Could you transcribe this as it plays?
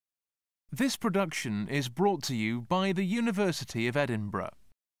This production is brought to you by the University of Edinburgh.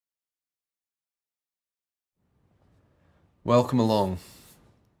 Welcome along.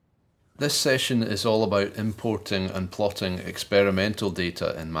 This session is all about importing and plotting experimental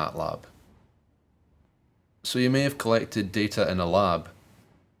data in MATLAB. So you may have collected data in a lab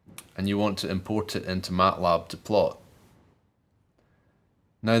and you want to import it into MATLAB to plot.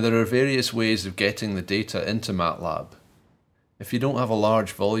 Now there are various ways of getting the data into MATLAB. If you don't have a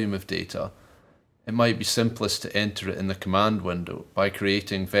large volume of data, it might be simplest to enter it in the command window by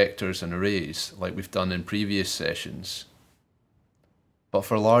creating vectors and arrays like we've done in previous sessions. But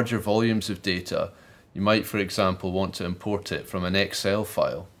for larger volumes of data, you might, for example, want to import it from an Excel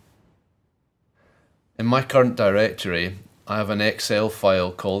file. In my current directory, I have an Excel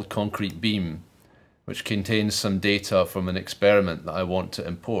file called Concrete Beam, which contains some data from an experiment that I want to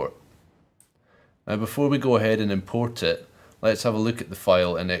import. Now before we go ahead and import it, let's have a look at the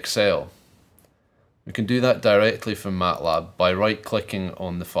file in Excel. We can do that directly from MATLAB by right-clicking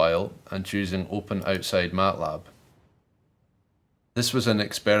on the file and choosing Open Outside MATLAB. This was an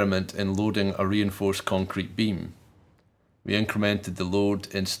experiment in loading a reinforced concrete beam. We incremented the load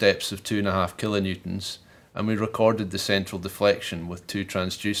in steps of 2.5 kilonewtons and we recorded the central deflection with 2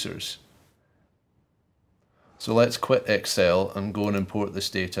 transducers. So let's quit Excel and go and import this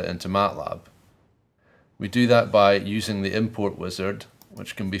data into MATLAB. We do that by using the import wizard,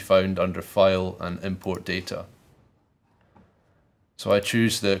 which can be found under File and Import Data. So I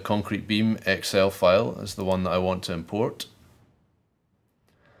choose the Concrete Beam Excel file as the one that I want to import.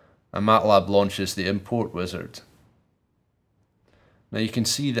 And MATLAB launches the import wizard. Now you can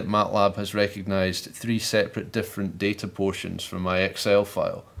see that MATLAB has recognized 3 separate different data portions from my Excel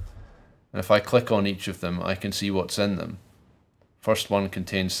file. And if I click on each of them, I can see what's in them. First one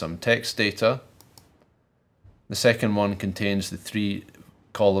contains some text data. The second one contains the 3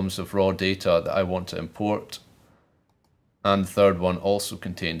 columns of raw data that I want to import. And the third one also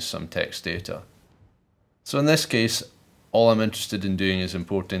contains some text data. So in this case, all I'm interested in doing is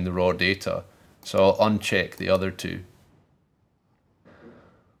importing the raw data. So I'll uncheck the other 2.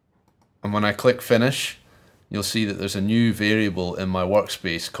 And when I click Finish, you'll see that there's a new variable in my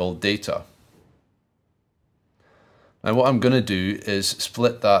workspace called data. Now what I'm going to do is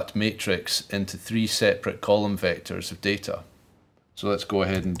split that matrix into 3 separate column vectors of data. So let's go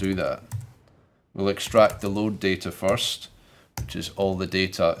ahead and do that. We'll extract the load data first, which is all the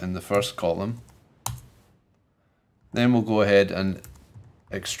data in the first column. Then we'll go ahead and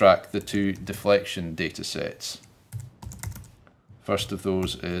extract the 2 deflection data sets. First of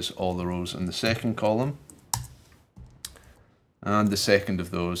those is all the rows in the second column. And the second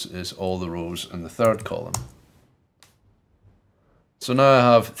of those is all the rows in the third column. So now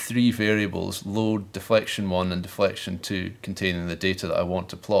I have 3 variables, load, deflection 1 and deflection 2, containing the data that I want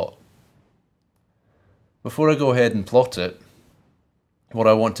to plot. Before I go ahead and plot it, what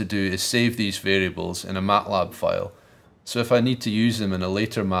I want to do is save these variables in a MATLAB file. So if I need to use them in a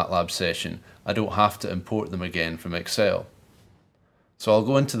later MATLAB session, I don't have to import them again from Excel. So I'll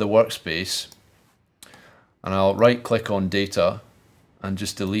go into the workspace and I'll right click on data and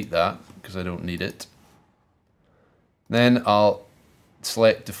just delete that because I don't need it. Then I'll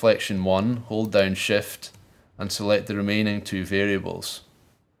select deflection 1, hold down Shift and select the remaining 2 variables.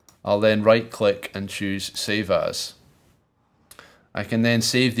 I'll then right click and choose Save As. I can then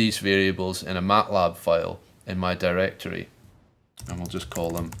save these variables in a MATLAB file in my directory and we'll just call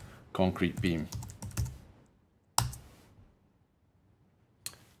them Concrete Beam.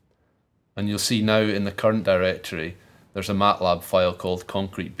 And you'll see now in the current directory there's a MATLAB file called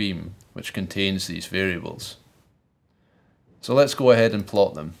Concrete Beam which contains these variables. So let's go ahead and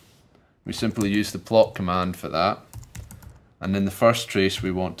plot them. We simply use the plot command for that. And in the first trace we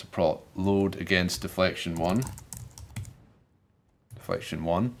want to plot load against deflection 1. Deflection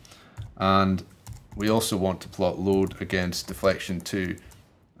 1. And we also want to plot load against deflection 2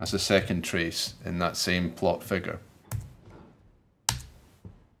 as a second trace in that same plot figure.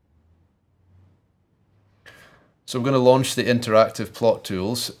 So I'm going to launch the interactive plot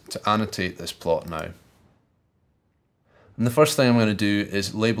tools to annotate this plot now. And the first thing I'm going to do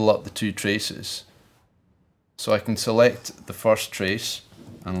is label up the 2 traces. So I can select the first trace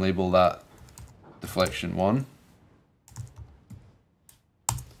and label that deflection 1.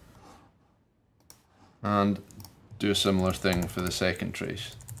 And do a similar thing for the second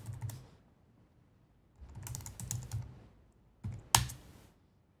trace.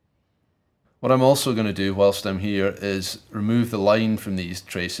 What I'm also going to do whilst I'm here is remove the line from these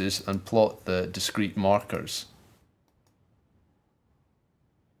traces and plot the discrete markers.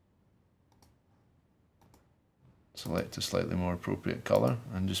 select a slightly more appropriate colour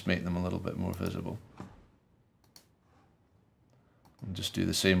and just make them a little bit more visible. And just do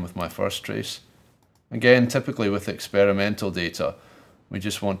the same with my first trace. Again, typically with experimental data, we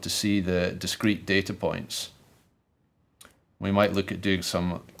just want to see the discrete data points. We might look at doing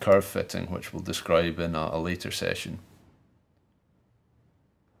some curve fitting, which we'll describe in a later session.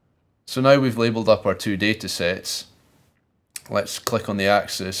 So now we've labelled up our two data sets. Let's click on the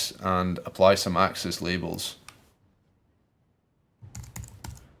axis and apply some axis labels.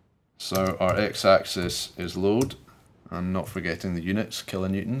 So our x-axis is load, and not forgetting the units,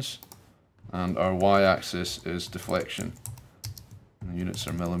 kilonewtons, and our y-axis is deflection. And the units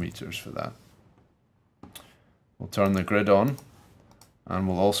are millimeters for that. We'll turn the grid on, and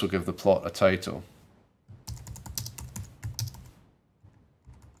we'll also give the plot a title.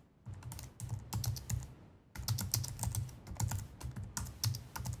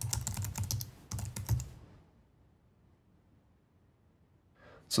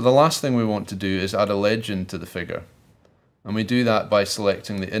 So the last thing we want to do is add a legend to the figure, and we do that by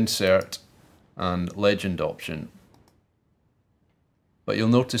selecting the Insert and Legend option. But you'll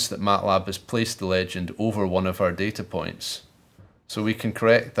notice that MATLAB has placed the legend over one of our data points, so we can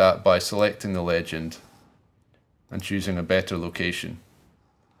correct that by selecting the legend and choosing a better location.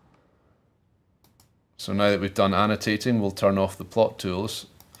 So now that we've done annotating, we'll turn off the plot tools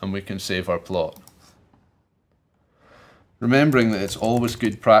and we can save our plot. Remembering that it's always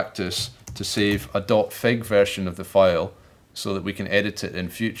good practice to save a .fig version of the file so that we can edit it in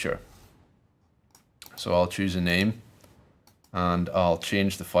future. So I'll choose a name and I'll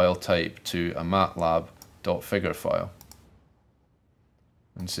change the file type to a MATLAB.figure file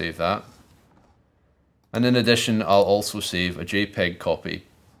and save that. And in addition, I'll also save a JPEG copy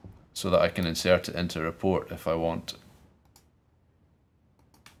so that I can insert it into a report if I want.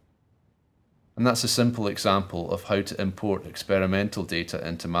 And that's a simple example of how to import experimental data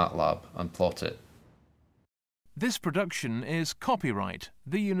into MATLAB and plot it. This production is copyright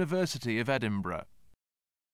the University of Edinburgh.